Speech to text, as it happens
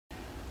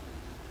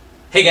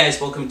Hey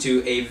guys, welcome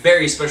to a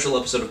very special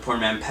episode of Poor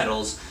Man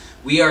Pedals.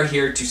 We are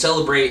here to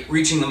celebrate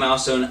reaching the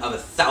milestone of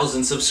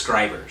 1,000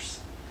 subscribers.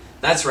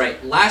 That's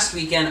right, last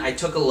weekend I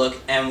took a look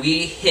and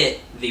we hit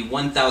the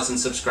 1,000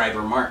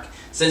 subscriber mark.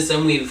 Since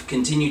then we've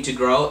continued to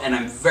grow, and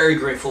I'm very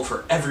grateful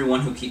for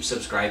everyone who keeps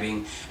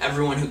subscribing,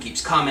 everyone who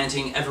keeps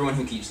commenting, everyone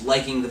who keeps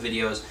liking the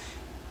videos.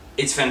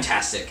 It's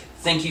fantastic.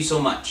 Thank you so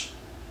much.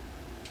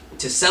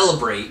 To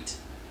celebrate,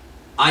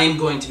 I am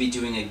going to be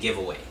doing a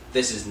giveaway.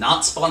 This is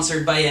not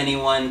sponsored by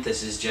anyone.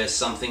 This is just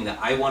something that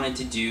I wanted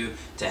to do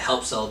to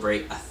help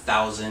celebrate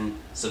 1,000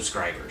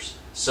 subscribers.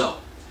 So,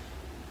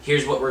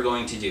 here's what we're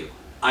going to do.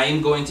 I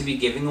am going to be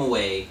giving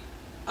away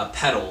a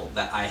pedal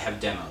that I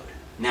have demoed.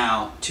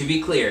 Now, to be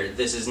clear,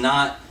 this is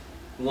not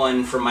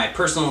one from my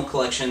personal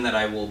collection that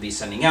I will be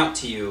sending out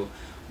to you.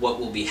 What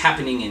will be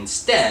happening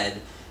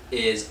instead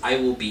is I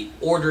will be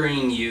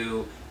ordering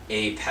you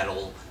a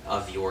pedal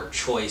of your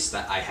choice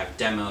that I have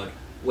demoed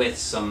with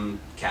some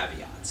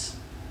caveats.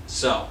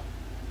 So,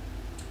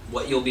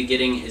 what you'll be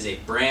getting is a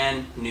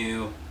brand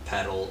new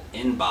pedal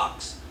in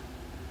box,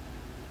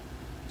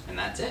 and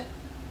that's it.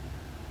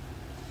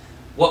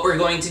 What we're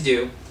going to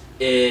do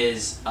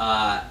is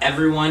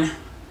everyone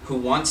who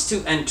wants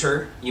to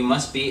enter, you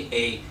must be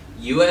a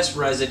US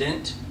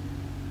resident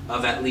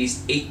of at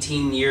least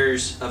 18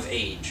 years of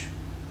age.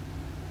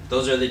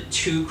 Those are the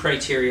two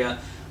criteria.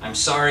 I'm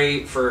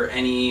sorry for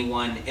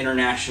anyone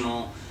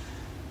international.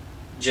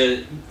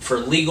 For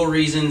legal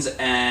reasons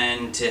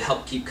and to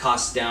help keep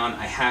costs down,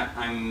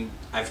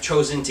 I've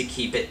chosen to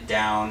keep it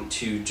down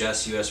to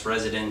just US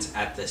residents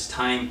at this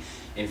time.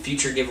 In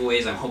future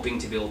giveaways, I'm hoping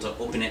to be able to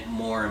open it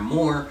more and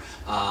more.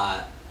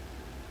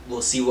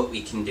 We'll see what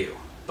we can do.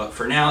 But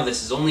for now,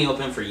 this is only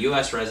open for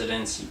US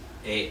residents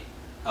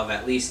of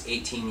at least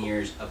 18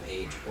 years of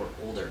age or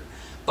older.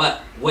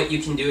 But what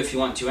you can do if you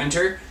want to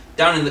enter,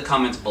 down in the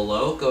comments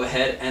below, go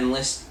ahead and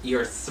list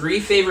your 3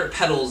 favorite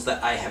pedals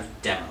that I have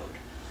demoed.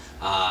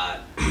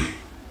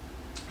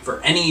 For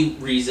any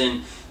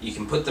reason, you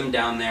can put them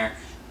down there,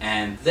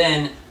 and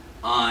then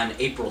on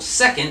April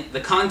 2nd, the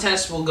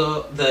contest will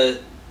go, the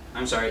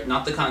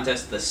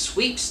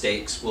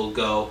sweepstakes will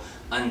go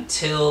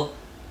until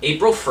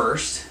April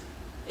 1st.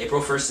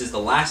 April 1st is the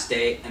last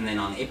day, and then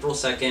on April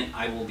 2nd,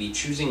 I will be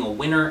choosing a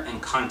winner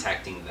and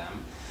contacting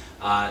them.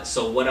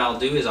 So what I'll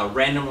do is I'll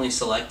randomly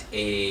select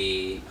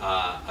a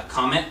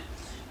comment,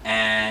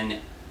 and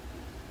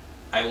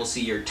I will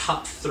see your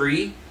top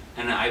 3,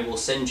 and I will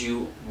send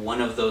you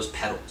one of those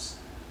pedals.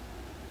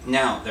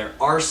 Now, there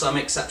are some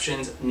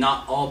exceptions.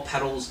 Not all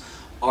pedals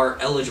are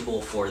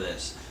eligible for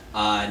this.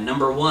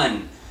 Number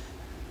 1,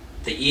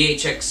 the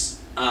EHX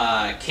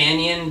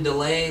Canyon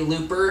Delay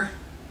Looper,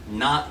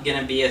 not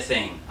gonna be a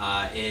thing.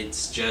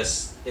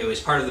 It was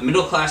part of the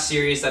middle class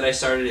series that I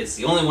started. It's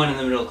the only one in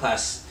the middle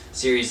class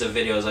series of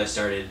videos I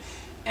started,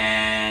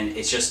 and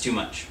it's just too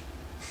much.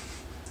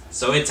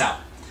 So it's out.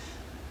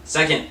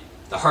 Second,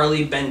 the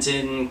Harley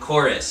Benton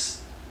Chorus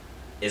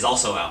is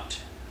also out.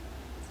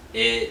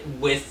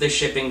 With the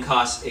shipping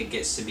costs, it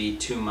gets to be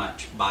too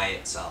much by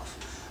itself.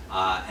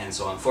 And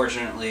so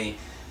unfortunately,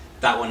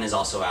 that one is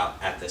also out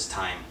at this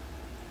time.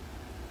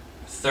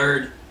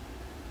 Third,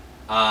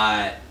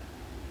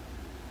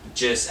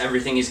 just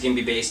everything is going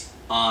to be based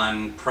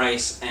on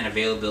price and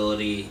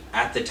availability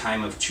at the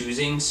time of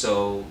choosing.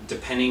 So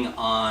depending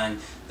on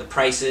the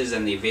prices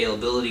and the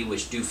availability,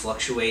 which do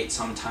fluctuate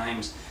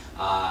sometimes,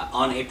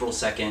 on April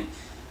 2nd,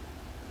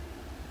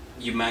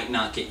 you might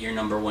not get your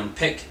number 1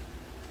 pick.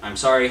 I'm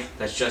sorry,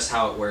 that's just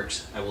how it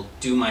works. I will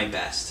do my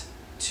best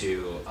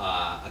to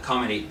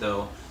accommodate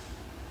though,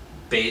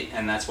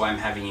 and that's why I'm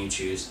having you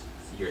choose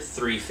your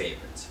 3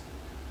 favorites.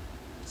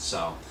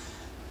 So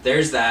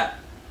there's that.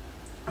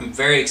 I'm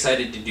very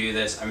excited to do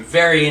this. I'm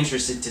very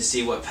interested to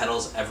see what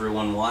pedals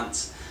everyone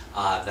wants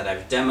that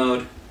I've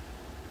demoed.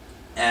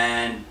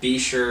 And be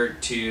sure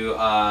to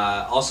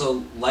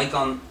also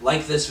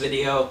like this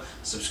video,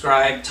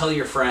 subscribe, tell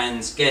your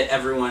friends, get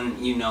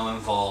everyone you know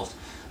involved,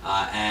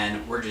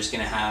 and we're just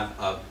gonna have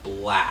a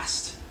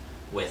blast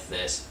with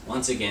this.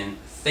 Once again,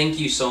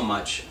 thank you so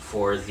much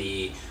for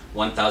the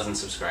 1,000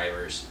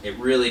 subscribers. It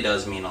really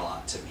does mean a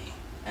lot to me,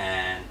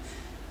 and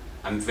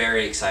I'm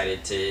very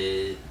excited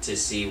to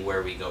see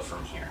where we go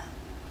from here.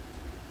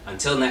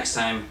 Until next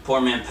time,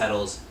 Poor Man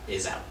Pedals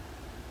is out.